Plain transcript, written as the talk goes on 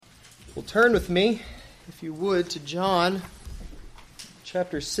Well, turn with me, if you would, to John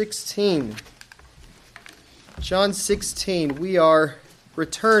chapter 16. John 16. We are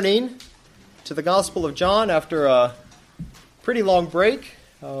returning to the Gospel of John after a pretty long break.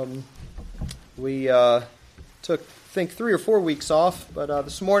 We took, I think, 3 or 4 weeks off, but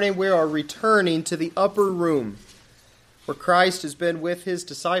this morning we are returning to the upper room where Christ has been with his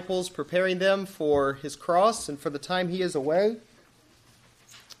disciples, preparing them for his cross and for the time he is away.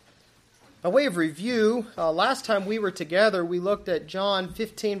 By way of review, last time we were together, we looked at John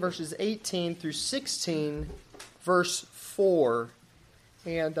 15, verses 18 through 16, verse 4.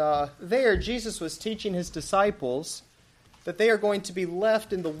 And there, Jesus was teaching his disciples that they are going to be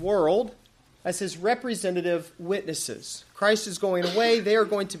left in the world as his representative witnesses. Christ is going away. They are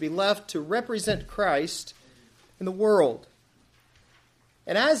going to be left to represent Christ in the world.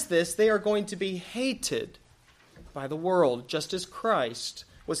 And as this, they are going to be hated by the world, just as Christ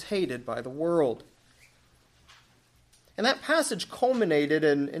was hated by the world. And that passage culminated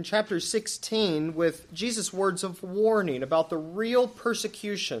in chapter 16 with Jesus' words of warning about the real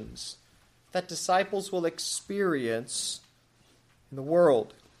persecutions that disciples will experience in the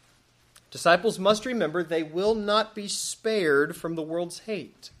world. Disciples must remember they will not be spared from the world's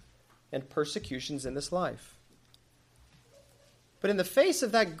hate and persecutions in this life. But in the face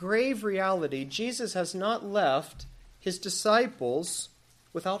of that grave reality, Jesus has not left his disciples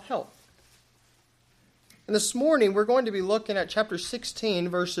without help. And this morning we're going to be looking at chapter 16,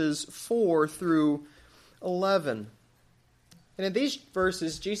 verses 4 through 11. And in these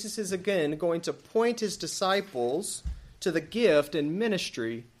verses, Jesus is again going to point his disciples to the gift and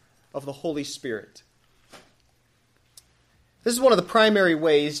ministry of the Holy Spirit. This is one of the primary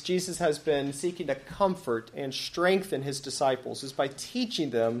ways Jesus has been seeking to comfort and strengthen his disciples, is by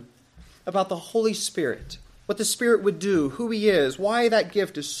teaching them about the Holy Spirit, what the Spirit would do, who he is, why that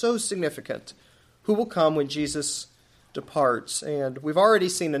gift is so significant, who will come when Jesus departs. And we've already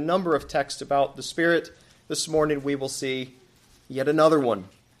seen a number of texts about the Spirit. This morning we will see yet another one.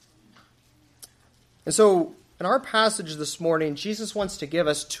 And so in our passage this morning, Jesus wants to give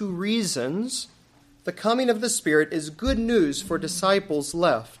us 2 reasons the coming of the Spirit is good news for disciples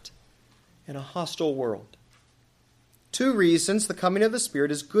left in a hostile world. 2 reasons the coming of the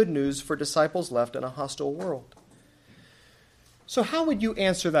Spirit is good news for disciples left in a hostile world. So how would you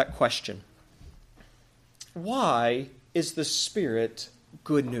answer that question? Why is the Spirit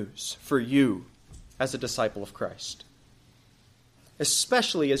good news for you as a disciple of Christ?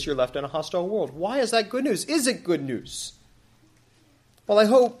 Especially as you're left in a hostile world. Why is that good news? Is it good news? Well, I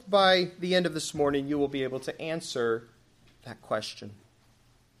hope by the end of this morning you will be able to answer that question.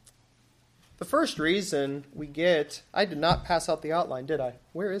 The first reason we get, I did not pass out the outline, did I?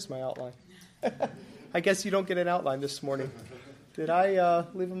 Where is my outline? I guess you don't get an outline this morning. Did I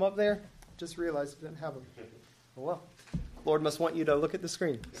leave them up there? Just realized I didn't have them. Oh, well, Lord must want you to look at the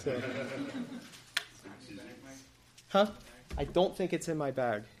screen. So. Huh? I don't think it's in my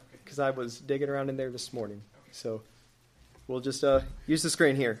bag because I was digging around in there this morning. So we'll just use the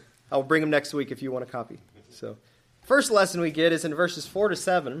screen here. I'll bring them next week if you want a copy. So, first lesson we get is in verses 4 to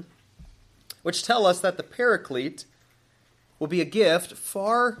 7, which tell us that the Paraclete will be a gift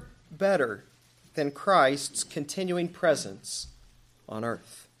far better than Christ's continuing presence on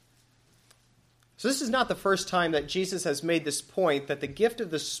earth. So this is not the first time that Jesus has made this point that the gift of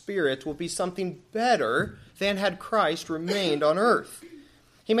the Spirit will be something better than had Christ remained on earth.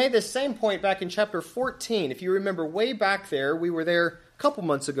 He made this same point back in chapter 14. If you remember way back there, we were there a couple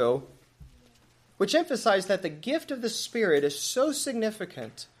months ago, which emphasized that the gift of the Spirit is so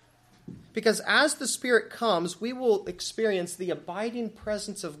significant because as the Spirit comes, we will experience the abiding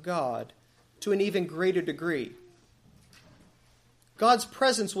presence of God to an even greater degree. God's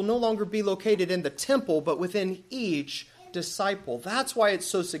presence will no longer be located in the temple, but within each disciple. That's why it's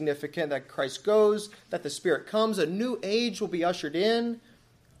so significant that Christ goes, that the Spirit comes. A new age will be ushered in,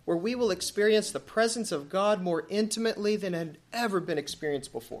 where we will experience the presence of God more intimately than had ever been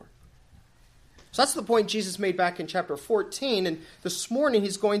experienced before. So that's the point Jesus made back in chapter 14, and this morning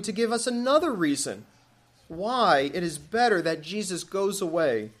he's going to give us another reason why it is better that Jesus goes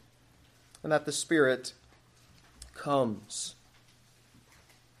away and that the Spirit comes.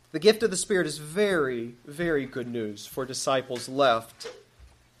 The gift of the Spirit is very, very good news for disciples left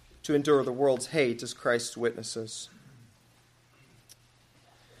to endure the world's hate as Christ's witnesses.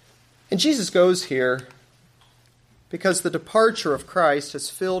 And Jesus goes here because the departure of Christ has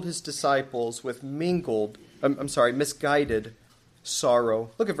filled his disciples with misguided sorrow.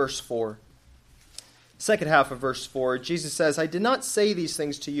 Look at verse 4. Second half of verse 4, Jesus says, I did not say these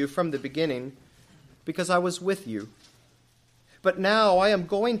things to you from the beginning because I was with you. But now I am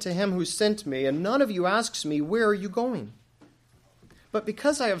going to him who sent me, and none of you asks me, where are you going? But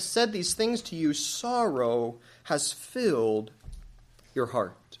because I have said these things to you, sorrow has filled your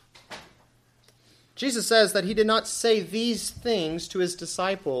heart. Jesus says that he did not say these things to his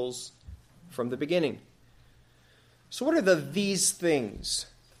disciples from the beginning. So what are these things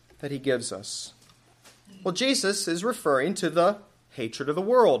that he gives us? Well, Jesus is referring to the hatred of the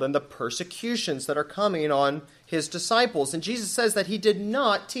world and the persecutions that are coming on his disciples. And Jesus says that he did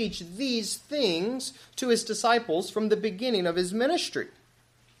not teach these things to his disciples from the beginning of his ministry.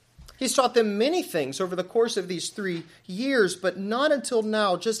 He's taught them many things over the course of these 3 years, but not until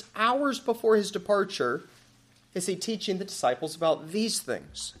now, just hours before his departure, is he teaching the disciples about these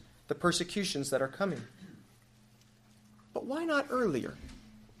things, the persecutions that are coming. But why not earlier?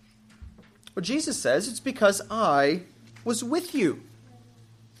 Well, Jesus says it's because I was with you.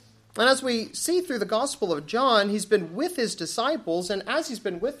 And as we see through the Gospel of John, he's been with his disciples, and as he's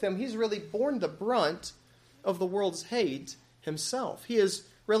been with them, he's really borne the brunt of the world's hate himself. He has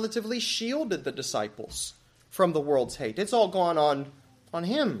relatively shielded the disciples from the world's hate. It's all gone on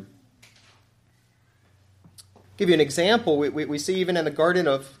him. I'll give you an example. We see even in the Garden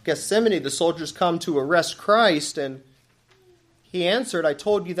of Gethsemane, the soldiers come to arrest Christ, and he answered, I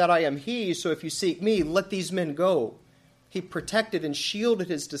told you that I am he, so if you seek me, let these men go. He protected and shielded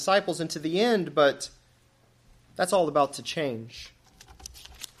his disciples into the end, but that's all about to change.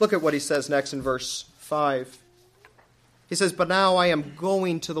 Look at what he says next in verse 5. He says, but now I am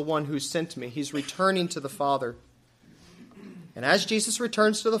going to the one who sent me. He's returning to the Father. And as Jesus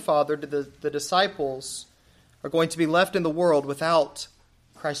returns to the Father, the disciples are going to be left in the world without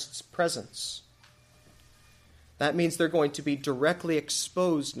Christ's presence. That means they're going to be directly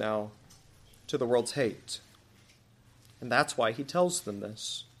exposed now to the world's hate. And that's why he tells them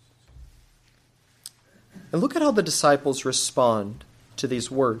this. And look at how the disciples respond to these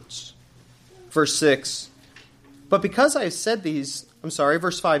words. Verse 6. But because I have said these,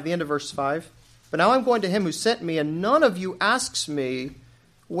 verse 5, the end of verse 5. But now I'm going to him who sent me, and none of you asks me,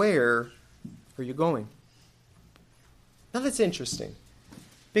 where are you going? Now that's interesting,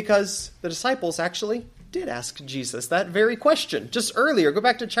 because the disciples actually did ask Jesus that very question just earlier. Go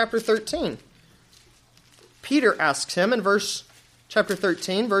back to chapter 13. Peter asks him in chapter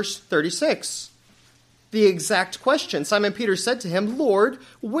 13, verse 36. The exact question. Simon Peter said to him, Lord,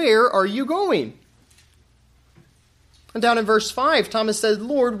 where are you going? And down in verse 5, Thomas said,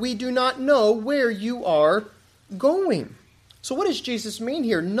 Lord, we do not know where you are going. So what does Jesus mean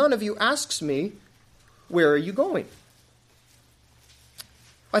here? None of you asks me, where are you going?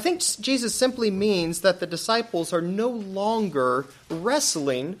 I think Jesus simply means that the disciples are no longer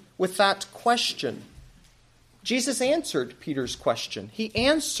wrestling with that question. Jesus answered Peter's question. He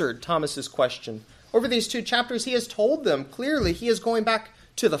answered Thomas's question. Over these 2 chapters, he has told them clearly he is going back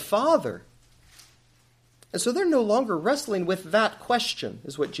to the Father. And so they're no longer wrestling with that question,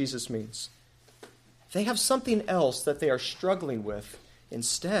 is what Jesus means. They have something else that they are struggling with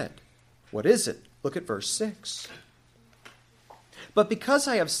instead. What is it? Look at verse 6. But because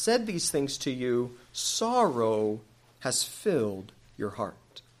I have said these things to you, sorrow has filled your heart.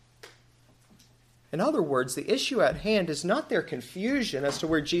 In other words, the issue at hand is not their confusion as to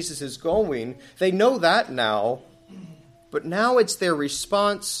where Jesus is going. They know that now. But now it's their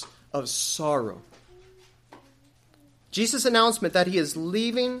response of sorrow. Jesus' announcement that he is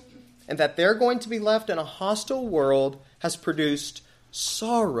leaving and that they're going to be left in a hostile world has produced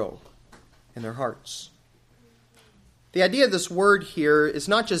sorrow in their hearts. The idea of this word here is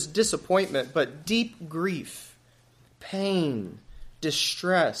not just disappointment, but deep grief, pain,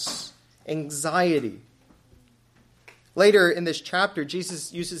 distress, anxiety. Later in this chapter,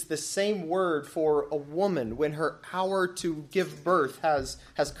 Jesus uses the same word for a woman when her hour to give birth has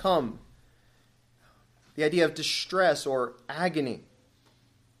come. The idea of distress or agony.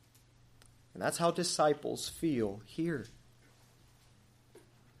 And that's how disciples feel here.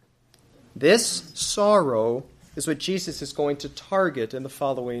 This sorrow is what Jesus is going to target in the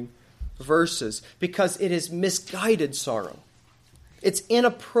following verses, because it is misguided sorrow. It's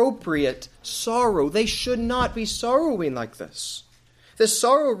inappropriate sorrow. They should not be sorrowing like this. This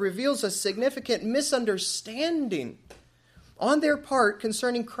sorrow reveals a significant misunderstanding on their part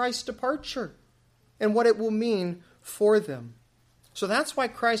concerning Christ's departure and what it will mean for them. So that's why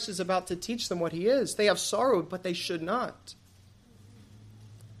Christ is about to teach them what he is. They have sorrowed, but they should not.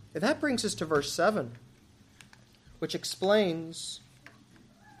 And that brings us to verse 7, which explains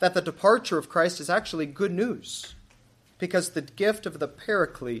that the departure of Christ is actually good news, because the gift of the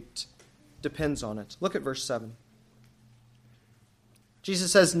Paraclete depends on it. Look at verse 7.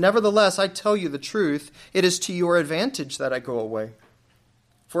 Jesus says, "Nevertheless, I tell you the truth, it is to your advantage that I go away.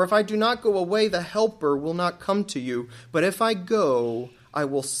 For if I do not go away, the Helper will not come to you. But if I go, I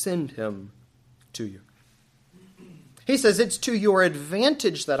will send him to you." He says, it's to your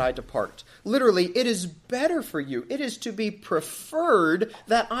advantage that I depart. Literally, it is better for you. It is to be preferred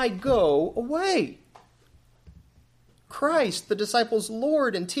that I go away. Christ, the disciples'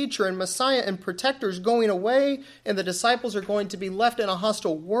 Lord and teacher and Messiah and protector, is going away, and the disciples are going to be left in a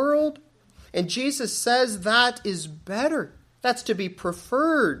hostile world. And Jesus says that is better. That's to be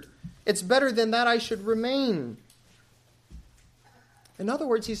preferred. It's better than that I should remain. In other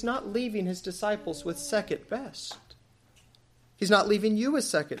words, he's not leaving his disciples with second best. He's not leaving you as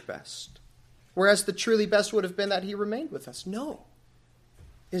second best. Whereas the truly best would have been that he remained with us. No.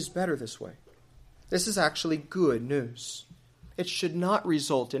 It is better this way. This is actually good news. It should not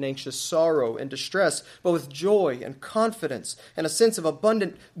result in anxious sorrow and distress, but with joy and confidence and a sense of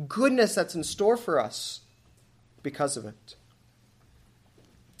abundant goodness that's in store for us because of it.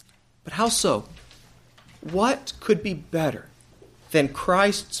 But how so? What could be better than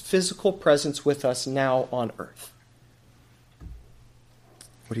Christ's physical presence with us now on earth?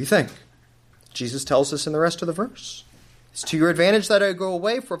 What do you think? Jesus tells us in the rest of the verse. It's to your advantage that I go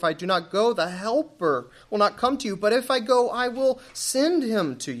away, for if I do not go, the Helper will not come to you. But if I go, I will send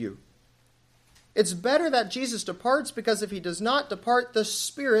him to you. It's better that Jesus departs, because if he does not depart, the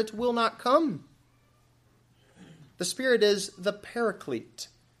Spirit will not come. The Spirit is the Paraclete,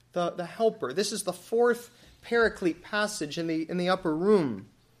 the Helper. This is the fourth Paraclete passage in the upper room.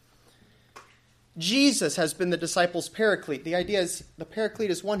 Jesus has been the disciples' Paraclete. The idea is the Paraclete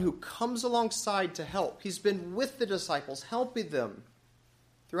is one who comes alongside to help. He's been with the disciples, helping them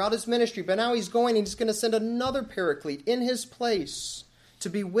throughout his ministry. But now he's going and he's going to send another Paraclete in his place to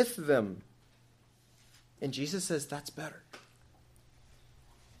be with them. And Jesus says that's better.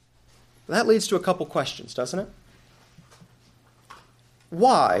 That leads to a couple questions, doesn't it?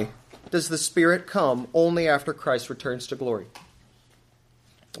 Why does the Spirit come only after Christ returns to glory?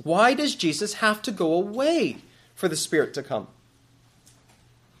 Why does Jesus have to go away for the Spirit to come?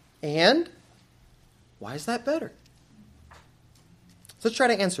 And why is that better? So let's try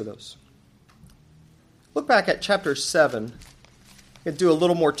to answer those. Look back at chapter 7. I'm going to do a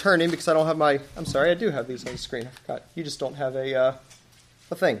little more turning because I don't have I'm sorry, I do have these on the screen. I forgot. You just don't have a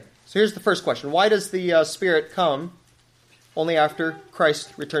thing. So here's the first question. Why does the Spirit come only after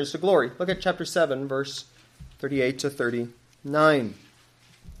Christ returns to glory? Look at chapter 7, verse 38 to 39.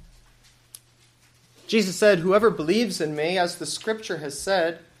 Jesus said, "Whoever believes in me, as the Scripture has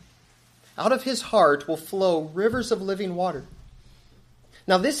said, out of his heart will flow rivers of living water."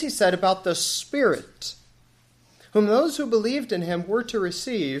 Now this he said about the Spirit, whom those who believed in him were to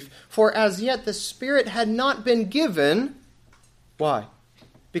receive, for as yet the Spirit had not been given. Why?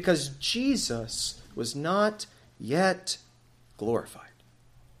 Because Jesus was not yet glorified.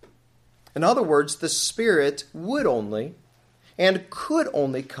 In other words, the Spirit would only and could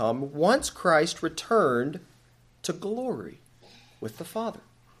only come once Christ returned to glory with the Father.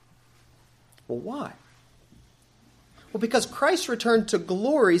 Well, why? Well, because Christ's return to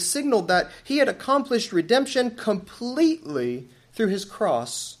glory signaled that he had accomplished redemption completely through his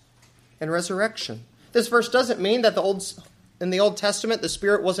cross and resurrection. This verse doesn't mean that in the Old Testament the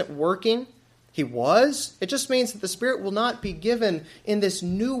Spirit wasn't working. He was. It just means that the Spirit will not be given in this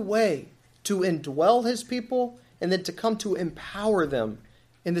new way to indwell his people and then to come to empower them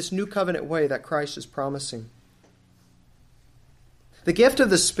in this new covenant way that Christ is promising. The gift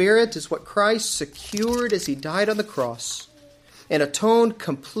of the Spirit is what Christ secured as he died on the cross and atoned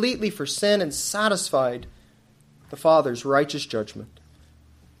completely for sin and satisfied the Father's righteous judgment.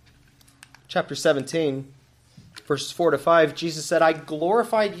 Chapter 17, verses 4 to 5, Jesus said, "I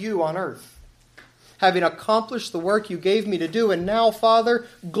glorified you on earth, having accomplished the work you gave me to do, and now, Father,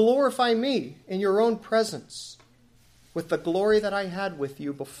 glorify me in your own presence with the glory that I had with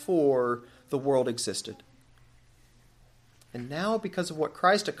you before the world existed." And now, because of what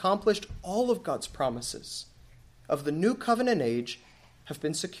Christ accomplished, all of God's promises of the new covenant age have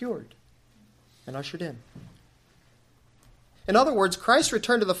been secured and ushered in. In other words, Christ's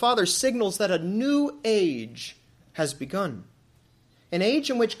return to the Father signals that a new age has begun. An age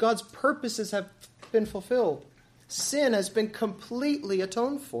in which God's purposes have been fulfilled. Sin has been completely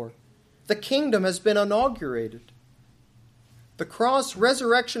atoned for. The kingdom has been inaugurated. The cross,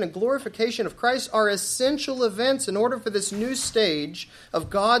 resurrection, and glorification of Christ are essential events in order for this new stage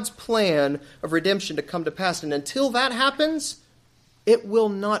of God's plan of redemption to come to pass. And until that happens, it will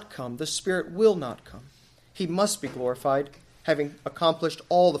not come. The Spirit will not come. He must be glorified, having accomplished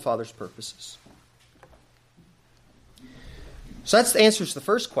all the Father's purposes. So that's the answer to the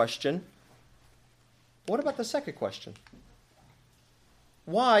first question. What about the second question?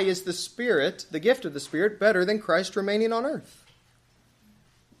 Why is the Spirit, the gift of the Spirit, better than Christ remaining on earth?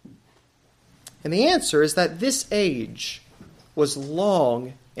 And the answer is that this age was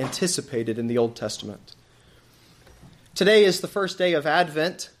long anticipated in the Old Testament. Today is the first day of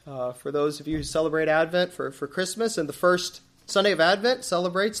Advent, for those of you who celebrate Advent for Christmas, and the first Sunday of Advent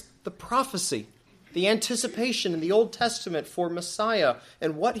celebrates the prophecy, the anticipation in the Old Testament for Messiah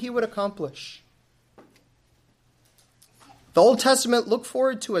and what he would accomplish. The Old Testament looked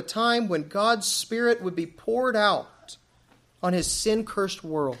forward to a time when God's Spirit would be poured out on his sin-cursed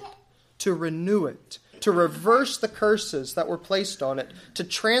world to renew it, to reverse the curses that were placed on it, to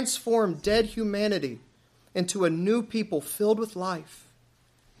transform dead humanity into a new people filled with life.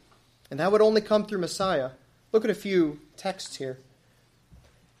 And that would only come through Messiah. Look at a few texts here.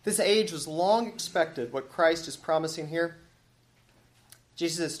 This age was long expected, what Christ is promising here.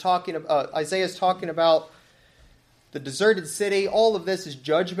 Isaiah is talking about the deserted city. All of this is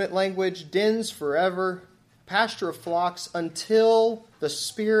judgment language, dens forever, pasture of flocks, until the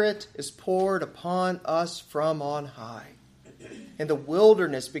Spirit is poured upon us from on high. And the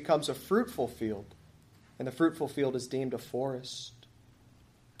wilderness becomes a fruitful field, and the fruitful field is deemed a forest.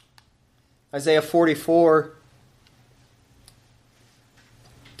 Isaiah 44,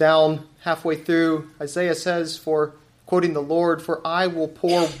 down halfway through, Isaiah says, quoting the Lord, "For I will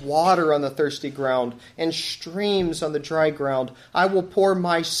pour water on the thirsty ground and streams on the dry ground. I will pour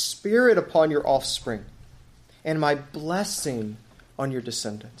my Spirit upon your offspring and my blessing on your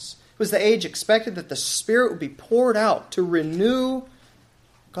descendants." It was the age expected that the Spirit would be poured out to renew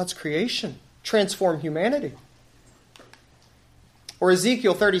God's creation, transform humanity. Or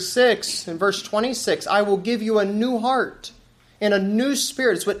Ezekiel 36 in verse 26, "I will give you a new heart and a new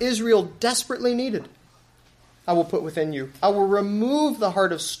spirit." It's what Israel desperately needed. "I will put within you. I will remove the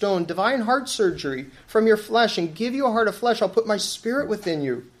heart of stone, divine heart surgery, from your flesh, and give you a heart of flesh. I'll put my Spirit within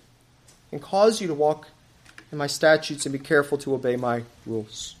you and cause you to walk in my statutes and be careful to obey my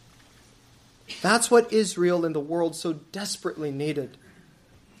rules." That's what Israel and the world so desperately needed.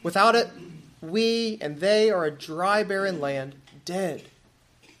 Without it, we and they are a dry, barren land, dead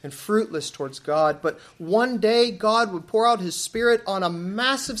and fruitless towards God. But one day God would pour out his Spirit on a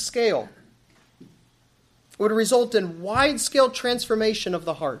massive scale. It would result in wide-scale transformation of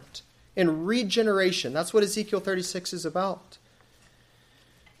the heart and regeneration. That's what Ezekiel 36 is about.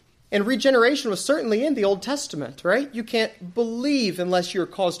 And regeneration was certainly in the Old Testament, right? You can't believe unless you're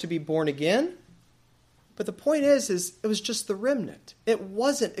caused to be born again. But the point is it was just the remnant. It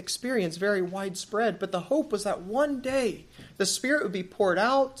wasn't experienced very widespread, but the hope was that one day the Spirit would be poured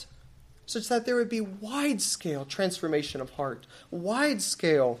out such that there would be wide-scale transformation of heart,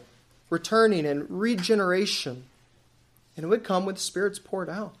 wide-scale returning and regeneration. And it would come when the Spirit's poured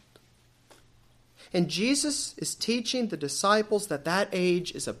out. And Jesus is teaching the disciples that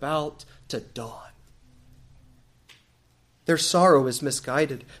age is about to dawn. Their sorrow is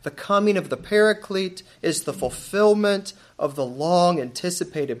misguided. The coming of the Paraclete is the fulfillment of the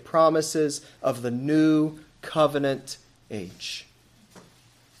long-anticipated promises of the new covenant age.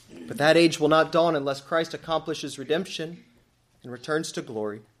 But that age will not dawn unless Christ accomplishes redemption and returns to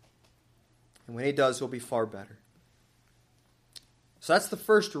glory. And when he does, it will be far better. So that's the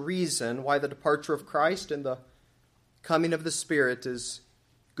first reason why the departure of Christ and the coming of the Spirit is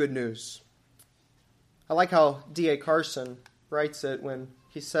good news. I like how D.A. Carson writes it when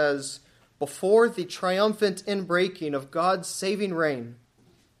he says, "Before the triumphant inbreaking of God's saving reign,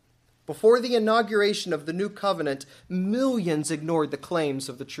 before the inauguration of the new covenant, millions ignored the claims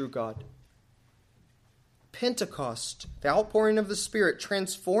of the true God. Pentecost, the outpouring of the Spirit,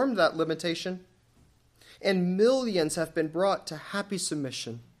 transformed that limitation, and millions have been brought to happy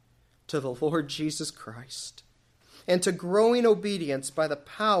submission to the Lord Jesus Christ and to growing obedience by the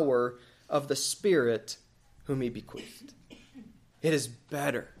power of the Spirit whom he bequeathed." It is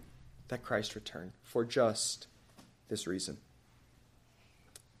better that Christ return for just this reason.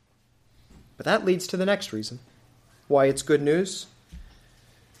 But that leads to the next reason why it's good news.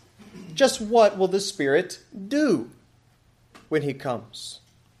 Just what will the Spirit do when he comes?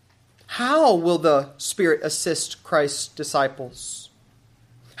 How will the Spirit assist Christ's disciples?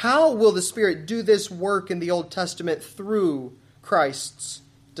 How will the Spirit do this work in the Old Testament through Christ's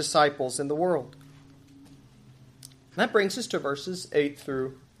disciples in the world? And that brings us to verses 8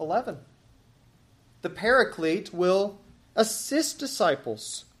 through 11. The Paraclete will assist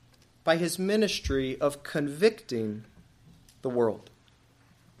disciples by his ministry of convicting the world.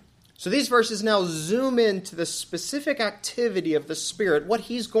 So these verses now zoom into the specific activity of the Spirit, what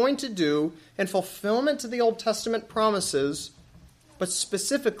he's going to do in fulfillment of the Old Testament promises but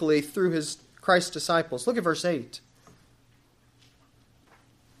specifically through Christ's disciples. Look at verse 8.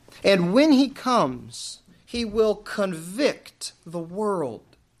 And when he comes, he will convict the world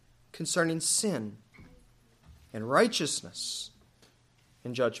concerning sin and righteousness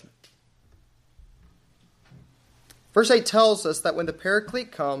and judgment. Verse 8 tells us that when the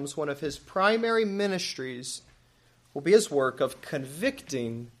Paraclete comes, one of his primary ministries will be his work of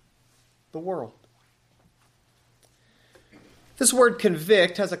convicting the world. This word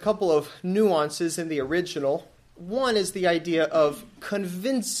convict has a couple of nuances in the original. One is the idea of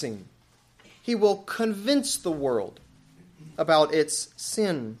convincing. He will convince the world about its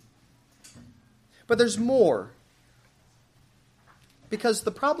sin. But there's more. Because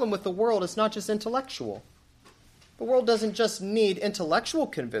the problem with the world is not just intellectual. The world doesn't just need intellectual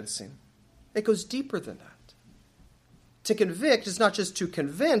convincing. It goes deeper than that. To convict is not just to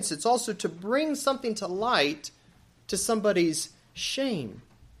convince, it's also to bring something to light to somebody's shame.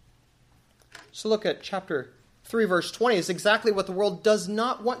 So look at chapter 3, verse 20. It's exactly what the world does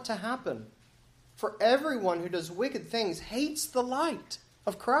not want to happen. For everyone who does wicked things hates the light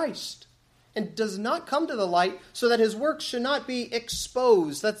of Christ and does not come to the light so that his works should not be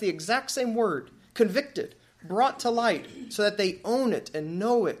exposed. That's the exact same word. Convicted, brought to light so that they own it and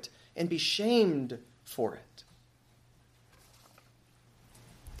know it and be shamed for it.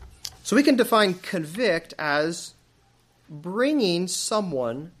 So we can define convict as bringing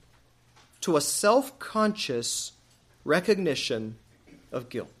someone to a self-conscious recognition of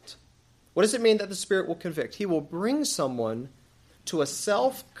guilt. What does it mean that the Spirit will convict? He will bring someone to a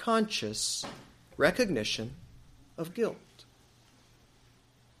self-conscious recognition of guilt.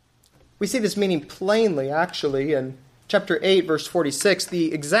 We see this meaning plainly, actually, in chapter 8, verse 46.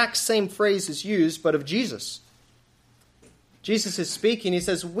 The exact same phrase is used, but of Jesus. Jesus is speaking. He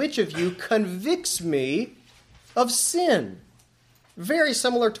says, "Which of you convicts me of sin?" Very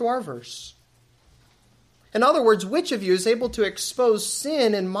similar to our verse. In other words, which of you is able to expose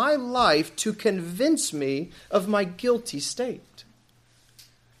sin in my life to convince me of my guilty state?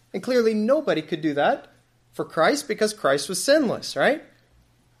 And clearly nobody could do that for Christ because Christ was sinless, right?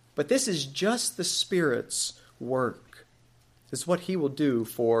 But this is just the Spirit's work. This is what he will do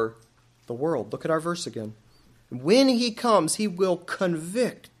for the world. Look at our verse again. When he comes, he will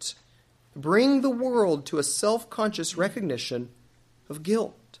convict, bring the world to a self-conscious recognition of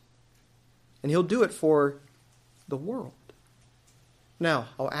guilt. And he'll do it for the world. Now,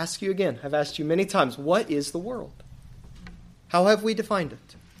 I'll ask you again. I've asked you many times, what is the world? How have we defined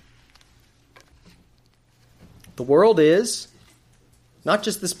it? The world is not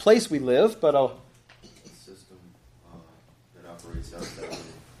just this place we live, but a system that operates outside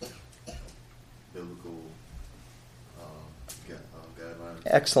of biblical guidelines.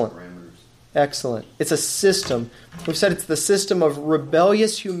 Excellent. Parameters. Excellent. It's a system. We've said it's the system of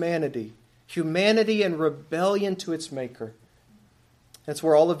rebellious humanity. Humanity in rebellion to its maker. That's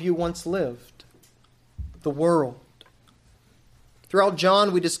where all of you once lived. The world. Throughout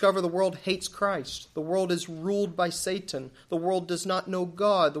John, we discover the world hates Christ. The world is ruled by Satan. The world does not know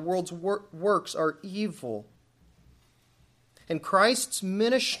God. The world's works are evil. And Christ's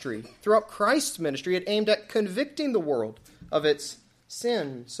ministry, throughout Christ's ministry, it aimed at convicting the world of its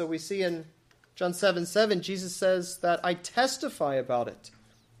sin. So we see in John 7:7, Jesus says that I testify about it,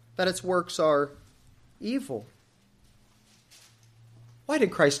 that its works are evil. Why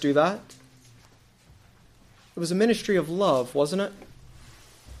did Christ do that? It was a ministry of love, wasn't it?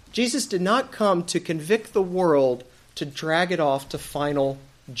 Jesus did not come to convict the world to drag it off to final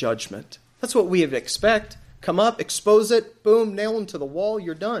judgment. That's what we would expect. Come up, expose it, boom, nail him to the wall,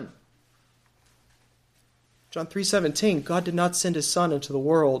 you're done. John 3:17, God did not send his Son into the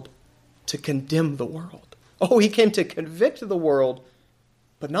world to condemn the world. Oh, he came to convict the world,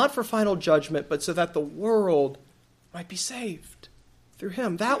 but not for final judgment, but so that the world might be saved through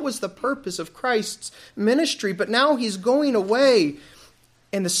him. That was the purpose of Christ's ministry, but now he's going away,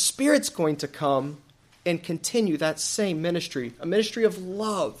 and the Spirit's going to come and continue that same ministry, a ministry of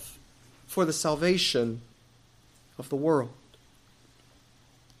love for the salvation of the world.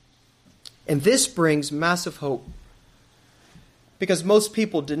 And this brings massive hope, because most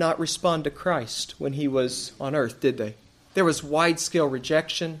people did not respond to Christ when he was on earth, did they? There was wide-scale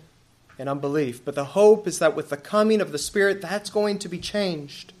rejection and unbelief. But the hope is that with the coming of the Spirit, that's going to be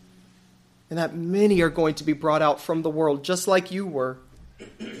changed. And that many are going to be brought out from the world, just like you were,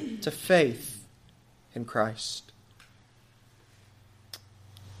 to faith in Christ.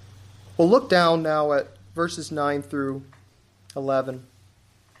 We'll look down now at verses 9 through 11.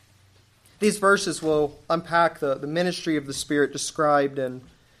 These verses will unpack the ministry of the Spirit described in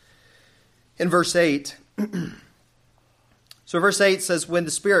verse 8. So verse 8 says, when the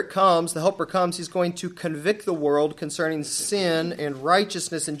Spirit comes, the Helper comes, He's going to convict the world concerning sin and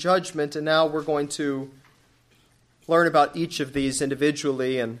righteousness and judgment. And now we're going to learn about each of these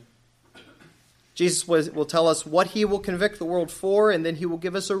individually. And Jesus will tell us what He will convict the world for, and then He will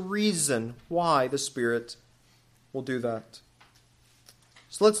give us a reason why the Spirit will do that.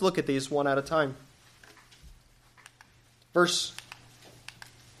 So let's look at these one at a time. Verse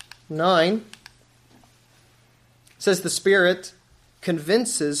 9 says the Spirit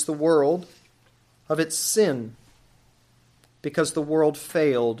convinces the world of its sin because the world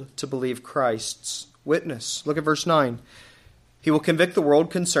failed to believe Christ's witness. Look at verse 9. He will convict the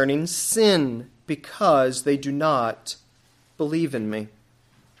world concerning sin because they do not believe in me.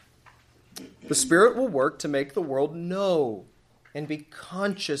 The Spirit will work to make the world know and be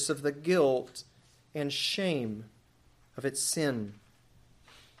conscious of the guilt and shame of its sin.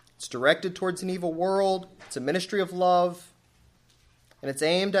 It's directed towards an evil world. It's a ministry of love. And it's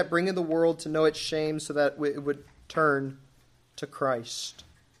aimed at bringing the world to know its shame so that it would turn to Christ.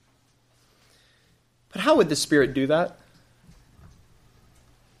 But how would the Spirit do that?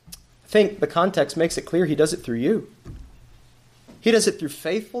 I think the context makes it clear He does it through you. He does it through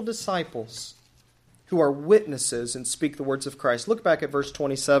faithful disciples who are witnesses and speak the words of Christ. Look back at verse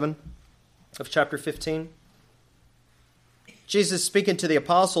 27 of chapter 15. Jesus speaking to the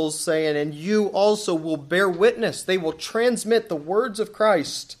apostles saying, and you also will bear witness. They will transmit the words of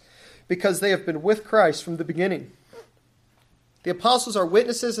Christ because they have been with Christ from the beginning. The apostles are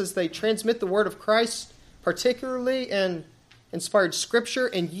witnesses as they transmit the word of Christ, particularly in inspired scripture,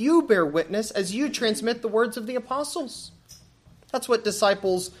 and you bear witness as you transmit the words of the apostles. That's what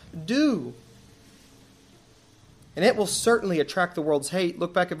disciples do. And it will certainly attract the world's hate.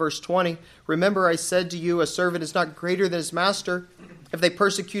 Look back at verse 20. Remember, I said to you, a servant is not greater than his master. If they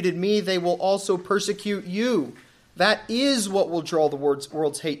persecuted me, they will also persecute you. That is what will draw the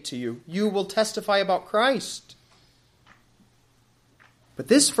world's hate to you. You will testify about Christ. But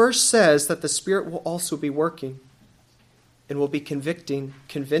this verse says that the Spirit will also be working and will be convicting,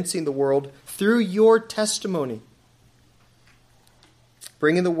 convincing the world through your testimony,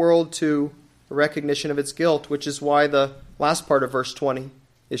 bringing the world to a recognition of its guilt, which is why the last part of verse 20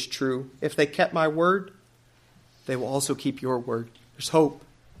 is true. If they kept my word, they will also keep your word. There's hope.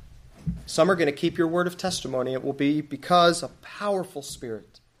 Some are going to keep your word of testimony. It will be because a powerful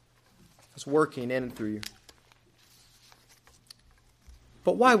Spirit is working in and through you.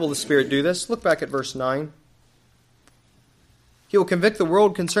 But why will the Spirit do this? Look back at verse 9. He will convict the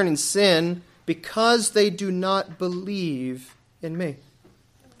world concerning sin because they do not believe in me.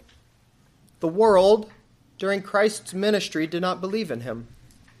 The world, during Christ's ministry, did not believe in Him.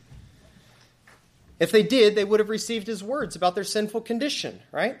 If they did, they would have received His words about their sinful condition,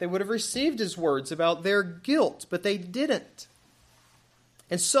 right? They would have received His words about their guilt, but they didn't.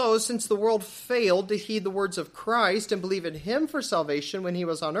 And so, since the world failed to heed the words of Christ and believe in Him for salvation when He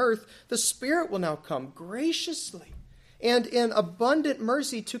was on earth, the Spirit will now come graciously and in abundant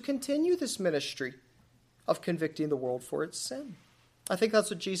mercy to continue this ministry of convicting the world for its sin. I think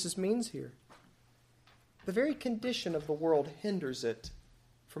that's what Jesus means here. The very condition of the world hinders it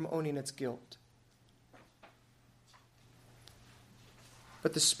from owning its guilt.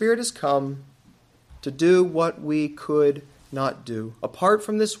 But the Spirit has come to do what we could not do. Apart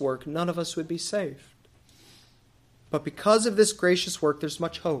from this work, none of us would be saved. But because of this gracious work, there's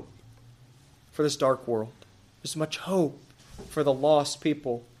much hope for this dark world. There's much hope for the lost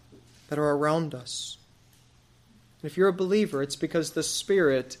people that are around us. And if you're a believer, it's because the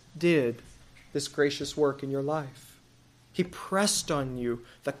Spirit did this gracious work in your life. He pressed on you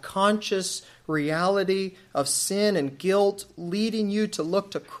the conscious reality of sin and guilt, leading you to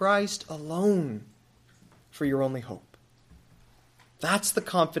look to Christ alone for your only hope. That's the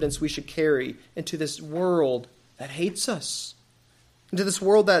confidence we should carry into this world that hates us. Into this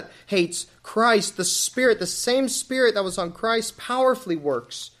world that hates Christ. The Spirit, the same Spirit that was on Christ, powerfully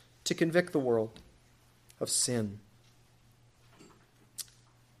works to convict the world of sin.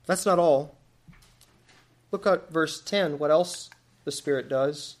 That's not all. Look at verse 10, what else the Spirit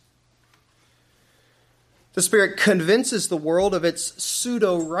does. The Spirit convinces the world of its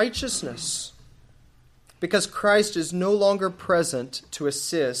pseudo-righteousness because Christ is no longer present to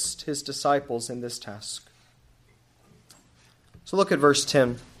assist His disciples in this task. So look at verse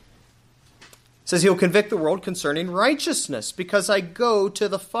 10. It says, He will convict the world concerning righteousness because I go to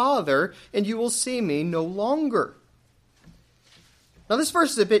the Father and you will see me no longer. Now, this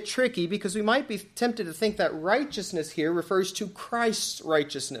verse is a bit tricky because we might be tempted to think that righteousness here refers to Christ's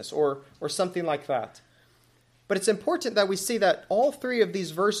righteousness or something like that. But it's important that we see that all three of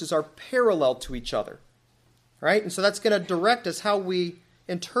these verses are parallel to each other. right? And so that's going to direct us how we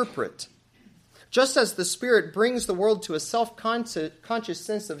interpret. Just as the Spirit brings the world to a self-conscious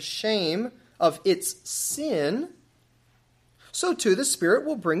sense of shame of its sin, so too the Spirit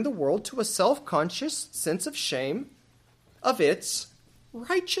will bring the world to a self-conscious sense of shame of its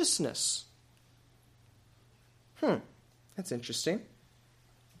righteousness. That's interesting.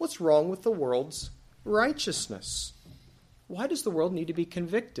 What's wrong with the world's righteousness? Why does the world need to be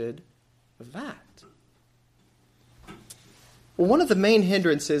convicted of that? Well, one of the main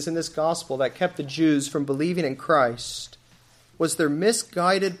hindrances in this gospel that kept the Jews from believing in Christ was their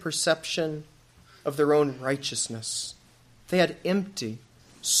misguided perception of their own righteousness. They had empty,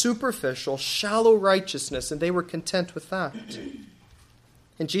 superficial, shallow righteousness, and they were content with that.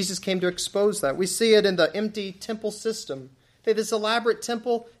 And Jesus came to expose that. We see it in the empty temple system. They had this elaborate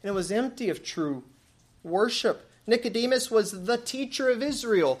temple, and it was empty of true worship. Nicodemus was the teacher of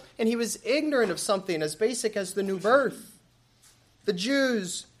Israel, and he was ignorant of something as basic as the new birth. The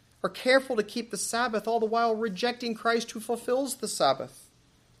Jews are careful to keep the Sabbath, all the while rejecting Christ who fulfills the Sabbath.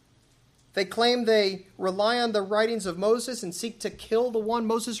 They claim they rely on the writings of Moses and seek to kill the one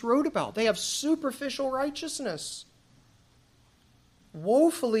Moses wrote about. They have superficial righteousness,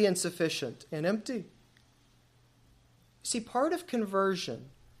 woefully insufficient and empty. See, part of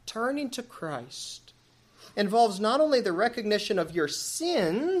conversion, turning to Christ, involves not only the recognition of your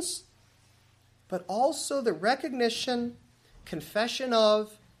sins, but also the recognition, confession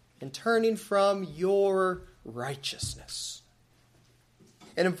of, and turning from your righteousness.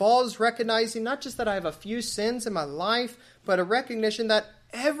 It involves recognizing not just that I have a few sins in my life, but a recognition that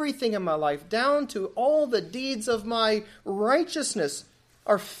everything in my life, down to all the deeds of my righteousness,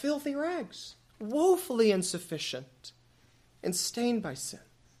 are filthy rags, woefully insufficient, and stained by sin.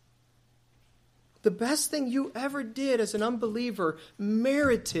 The best thing you ever did as an unbeliever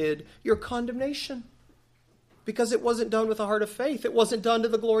merited your condemnation because it wasn't done with a heart of faith. It wasn't done to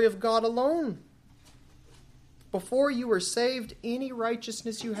the glory of God alone. Before you were saved, any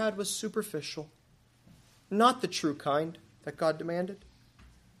righteousness you had was superficial, not the true kind that God demanded.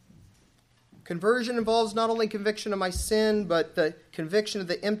 Conversion involves not only conviction of my sin, but the conviction of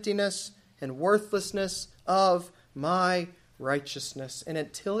the emptiness and worthlessness of my righteousness. And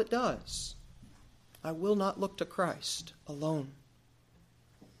until it does, I will not look to Christ alone.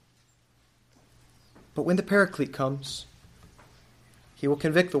 But when the Paraclete comes, he will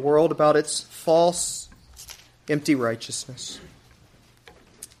convict the world about its false, empty righteousness.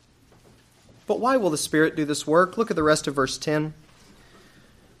 But why will the Spirit do this work? Look at the rest of verse 10.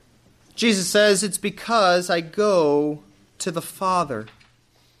 Jesus says, "It's because I go to the Father,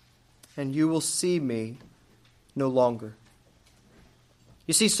 and you will see me no longer."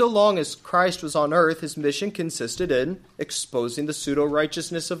 You see, so long as Christ was on earth, his mission consisted in exposing the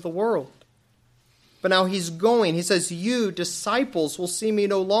pseudo-righteousness of the world. But now he's going. He says, you, disciples, will see me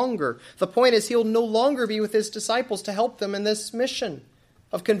no longer. The point is, he'll no longer be with his disciples to help them in this mission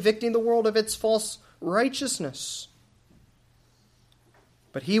of convicting the world of its false righteousness.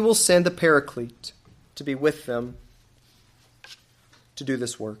 But he will send the Paraclete to be with them to do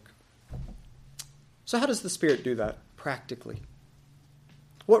this work. So how does the Spirit do that practically?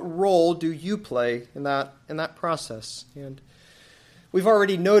 What role do you play in that process? And we've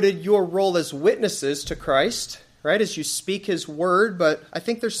already noted your role as witnesses to Christ, right, as you speak his word, but I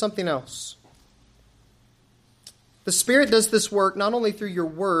think there's something else. The Spirit does this work not only through your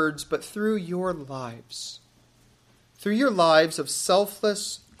words, but through your lives. Through your lives of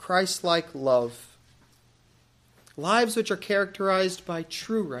selfless, Christ-like love. Lives which are characterized by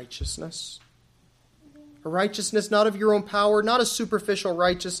true righteousness. A righteousness not of your own power, not a superficial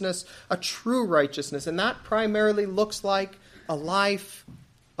righteousness, a true righteousness. And that primarily looks like a life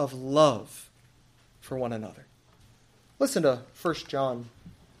of love for one another. Listen to 1 John.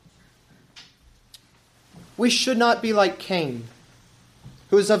 We should not be like Cain,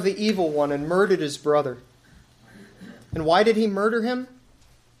 who is of the evil one and murdered his brother. And why did he murder him?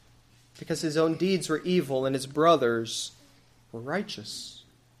 Because his own deeds were evil and his brothers were righteous.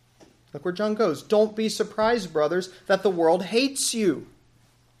 Look where John goes. Don't be surprised, brothers, that the world hates you.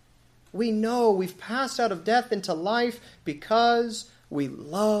 We know we've passed out of death into life because we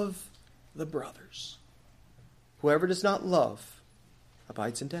love the brothers. Whoever does not love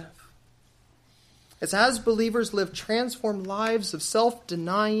abides in death. As believers live transformed lives of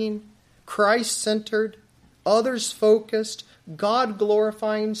self-denying, Christ-centered, others-focused,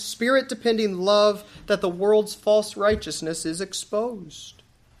 God-glorifying, Spirit-depending love, that the world's false righteousness is exposed.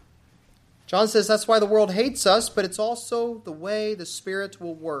 John says that's why the world hates us, but it's also the way the Spirit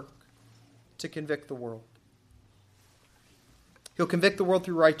will work to convict the world. He'll convict the world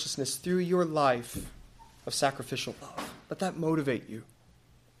through righteousness, through your life of sacrificial love. Let that motivate you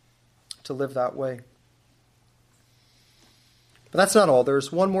to live that way. But that's not all.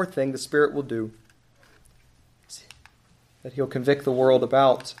 There's one more thing the Spirit will do that He'll convict the world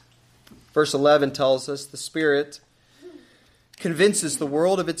about. Verse 11 tells us the Spirit convinces the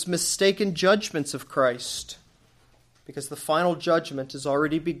world of its mistaken judgments of Christ, because the final judgment has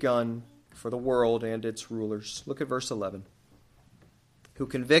already begun for the world and its rulers. Look at verse 11. Who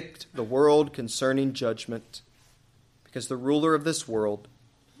convict the world concerning judgment, because the ruler of this world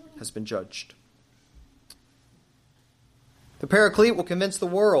has been judged. The Paraclete will convince the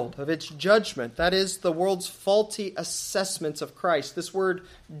world of its judgment. That is, the world's faulty assessments of Christ. This word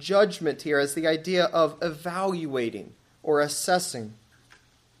judgment here has the idea of evaluating or assessing.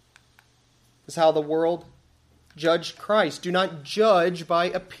 This is how the world judged Christ. Do not judge by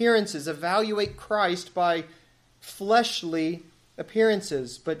appearances. Evaluate Christ by fleshly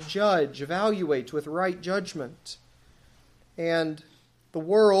appearances, but judge, evaluate with right judgment. And the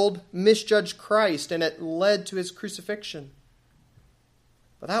world misjudged Christ, and it led to His crucifixion.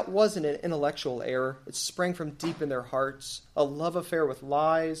 But that wasn't an intellectual error. It sprang from deep in their hearts. A love affair with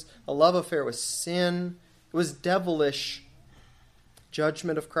lies, a love affair with sin. It was devilish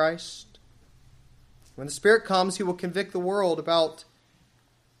judgment of Christ. When the Spirit comes, He will convict the world about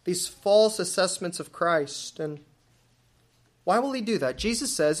these false assessments of Christ. And why will He do that?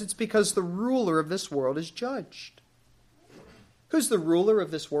 Jesus says it's because the ruler of this world is judged. Who's the ruler of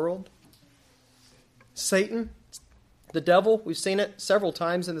this world? Satan. The devil, we've seen it several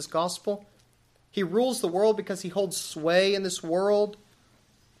times in this gospel. He rules the world because he holds sway in this world.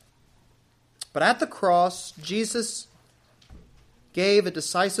 But at the cross, Jesus gave a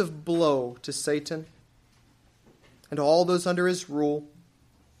decisive blow to Satan and to all those under his rule.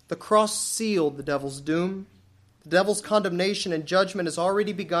 The cross sealed the devil's doom. The devil's condemnation and judgment has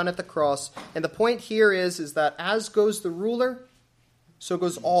already begun at the cross. And the point here is that as goes the ruler, so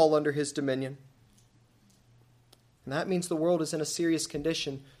goes all under his dominion. And that means the world is in a serious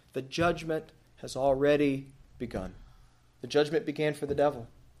condition. The judgment has already begun. The judgment began for the devil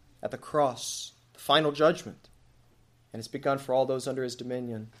at the cross, the final judgment. And it's begun for all those under his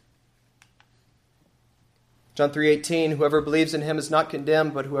dominion. John 3:18, whoever believes in Him is not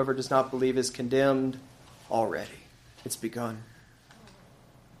condemned, but whoever does not believe is condemned already. It's begun.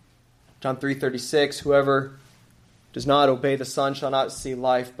 John 3:36, whoever does not obey the Son shall not see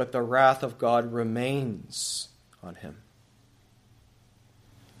life, but the wrath of God remains on him.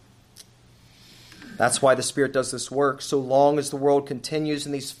 That's why the Spirit does this work. So long as the world continues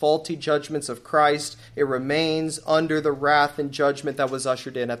in these faulty judgments of Christ, it remains under the wrath and judgment that was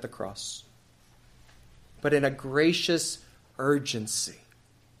ushered in at the cross. But in a gracious urgency,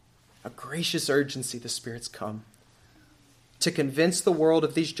 the Spirit's come to convince the world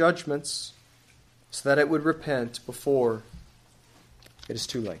of these judgments so that it would repent before it is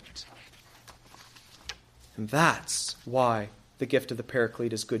too late. And that's why the gift of the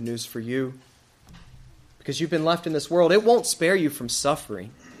Paraclete is good news for you. Because you've been left in this world. It won't spare you from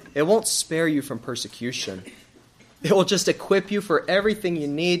suffering. It won't spare you from persecution. It will just equip you for everything you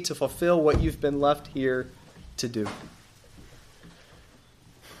need to fulfill what you've been left here to do.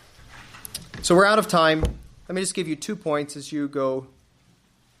 So we're out of time. Let me just give you 2 points as you go.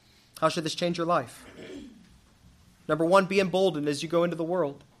 How should this change your life? Number 1, be emboldened as you go into the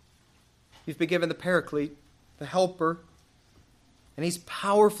world. You've been given the Paraclete, the Helper, and He's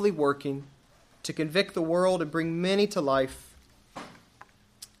powerfully working to convict the world and bring many to life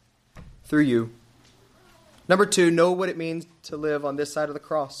through you. Number 2, know what it means to live on this side of the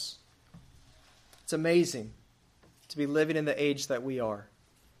cross. It's amazing to be living in the age that we are.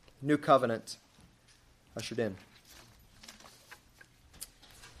 New covenant ushered in.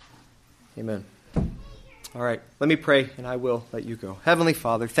 Amen. All right, let me pray and I will let you go. Heavenly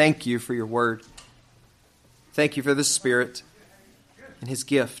Father, thank you for your word. Thank you for the Spirit and His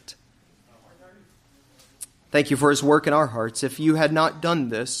gift. Thank you for His work in our hearts. If you had not done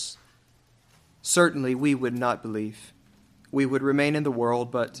this, certainly we would not believe. We would remain in the world,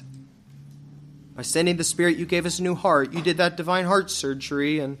 but by sending the Spirit, you gave us a new heart. You did that divine heart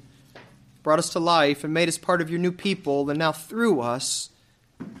surgery and brought us to life and made us part of your new people. And now through us,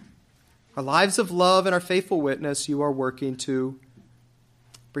 our lives of love and our faithful witness, you are working to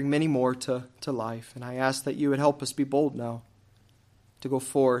bring many more to life. And I ask that you would help us be bold now to go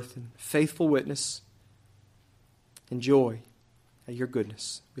forth in faithful witness and joy at your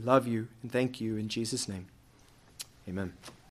goodness. We love you and thank you in Jesus' name. Amen.